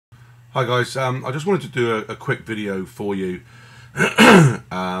Hi guys, I just wanted to do a quick video for you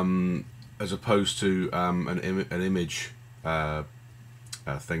as opposed to an image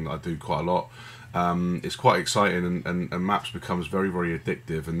thing that I do quite a lot. It's quite exciting, and Maps becomes very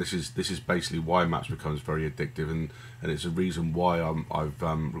addictive, and this is basically why Maps becomes very addictive, and it's a reason why I've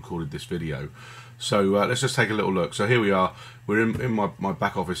recorded this video. So let's just take a little look. So here we are. We're in my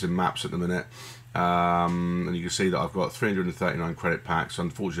back office in Maps at the minute. And you can see that I've got 339 credit packs.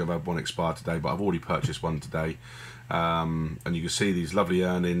 Unfortunately, I've had one expire today, but I've already purchased one today. And you can see these lovely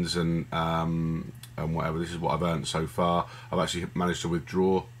earnings and whatever. This is what I've earned so far. I've actually managed to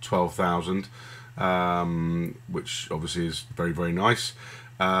withdraw 12,000, which obviously is very nice.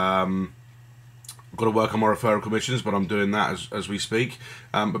 I've got to work on my referral commissions, but I'm doing that as we speak.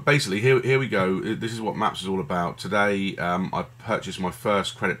 But basically, here we go. This is what Maps is all about. Today, I purchased my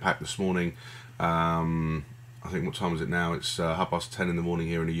first credit pack this morning. I think, what time is it now? It's 10:30 in the morning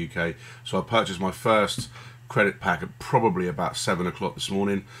here in the UK. So I purchased my first credit pack at probably about 7 o'clock this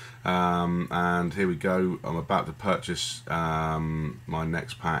morning. And here we go. I'm about to purchase my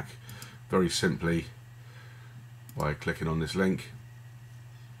next pack very simply by clicking on this link.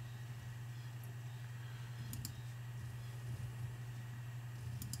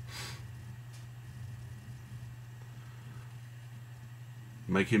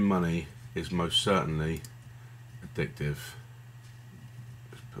 Making money is most certainly addictive.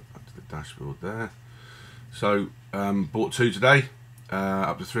 Just put that to the dashboard there. So bought two today,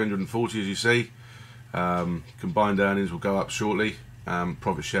 up to 340 as you see. Combined earnings will go up shortly.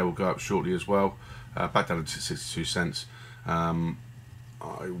 Profit share will go up shortly as well. Back down to 62 cents. I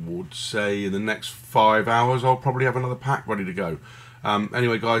would say in the next 5 hours I'll probably have another pack ready to go.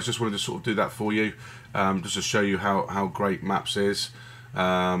 Anyway guys, just wanted to sort of do that for you, just to show you how great Maps is.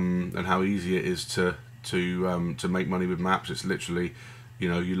 And how easy it is to make money with Maps. It's literally, you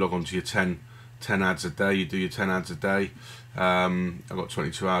know, you log on to your 10 ads a day, you do your 10 ads a day. I've got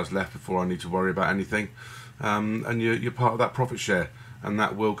 22 hours left before I need to worry about anything, and you're part of that profit share, and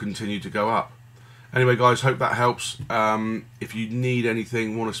that will continue to go up. Anyway guys, hope that helps. If you need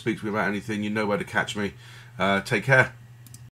anything, want to speak to me about anything, you know where to catch me. Take care.